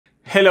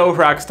Hello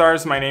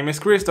Rockstars, my name is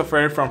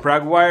Christopher from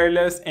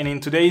RAKwireless, and in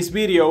today's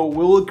video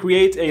we will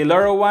create a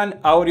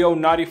LoRaWAN audio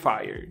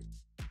notifier.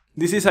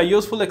 This is a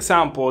useful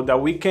example that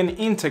we can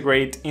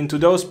integrate into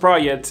those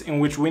projects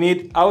in which we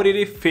need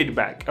auditive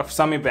feedback of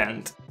some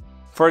event.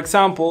 For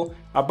example,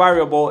 a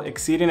variable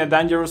exceeding a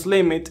dangerous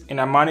limit in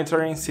a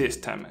monitoring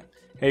system.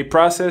 A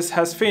process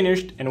has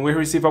finished and we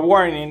receive a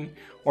warning,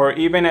 or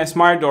even a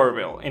smart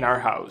doorbell in our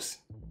house.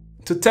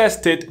 To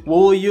test it, we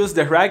will use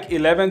the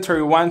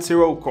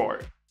RAK11310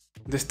 core,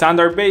 the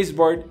standard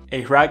baseboard,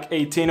 a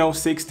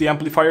RAK18060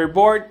 amplifier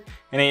board,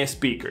 and a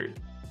speaker.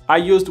 I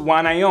used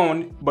one I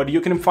own, but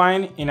you can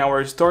find in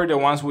our store the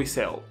ones we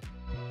sell.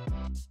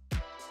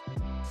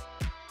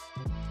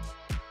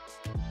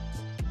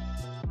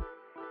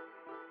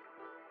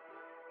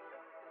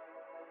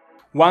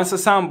 Once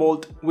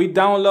assembled, we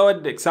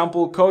download the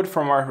example code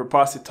from our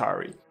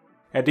repository,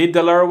 edit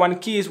the LoRaWAN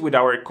keys with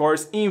our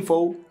course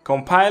info,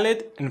 compile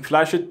it, and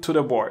flash it to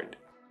the board.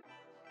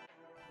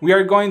 We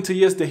are going to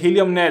use the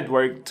Helium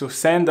Network to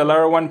send the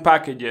LoRaWAN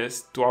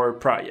packages to our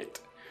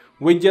project.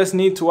 We just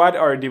need to add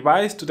our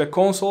device to the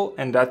console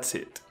and that's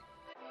it.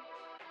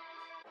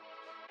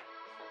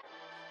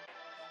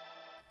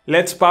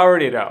 Let's power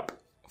it up.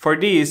 For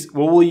this,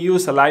 we will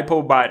use a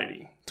LiPo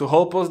battery to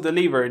help us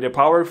deliver the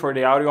power for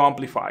the audio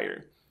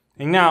amplifier.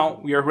 And now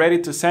we are ready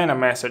to send a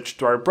message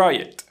to our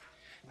project.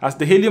 As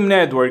the Helium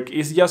Network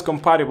is just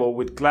compatible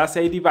with Class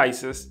A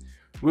devices,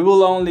 we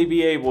will only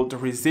be able to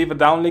receive a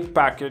downlink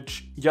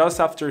package just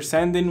after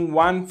sending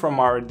one from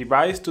our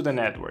device to the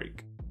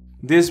network.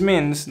 This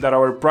means that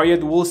our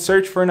project will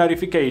search for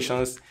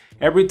notifications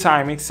every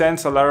time it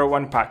sends a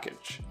LoRaWAN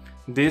package.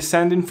 This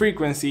sending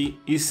frequency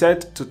is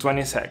set to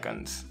 20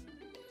 seconds.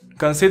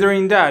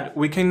 Considering that,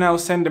 we can now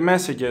send the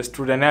messages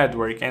through the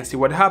network and see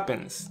what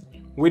happens.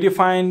 We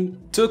define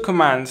two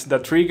commands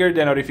that trigger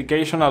the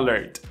notification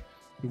alert,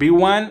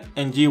 B1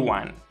 and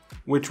G1,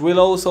 which will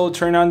also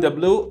turn on the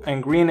blue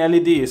and green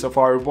LEDs of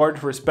our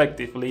board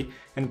respectively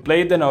and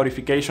play the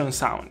notification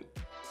sound.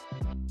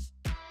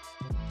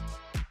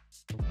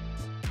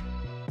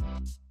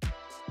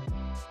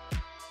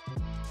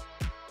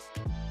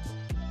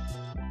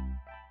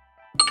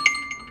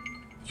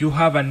 You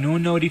have a new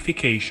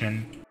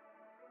notification.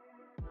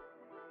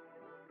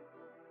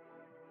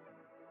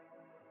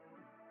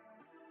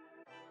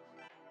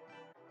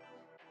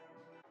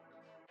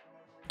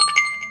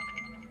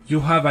 You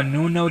have a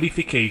new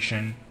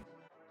notification.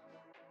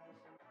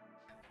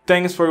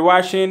 Thanks for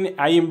watching.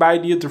 I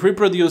invite you to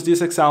reproduce this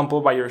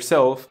example by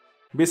yourself,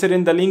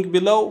 visiting the link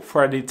below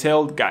for a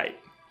detailed guide.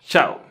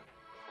 Ciao!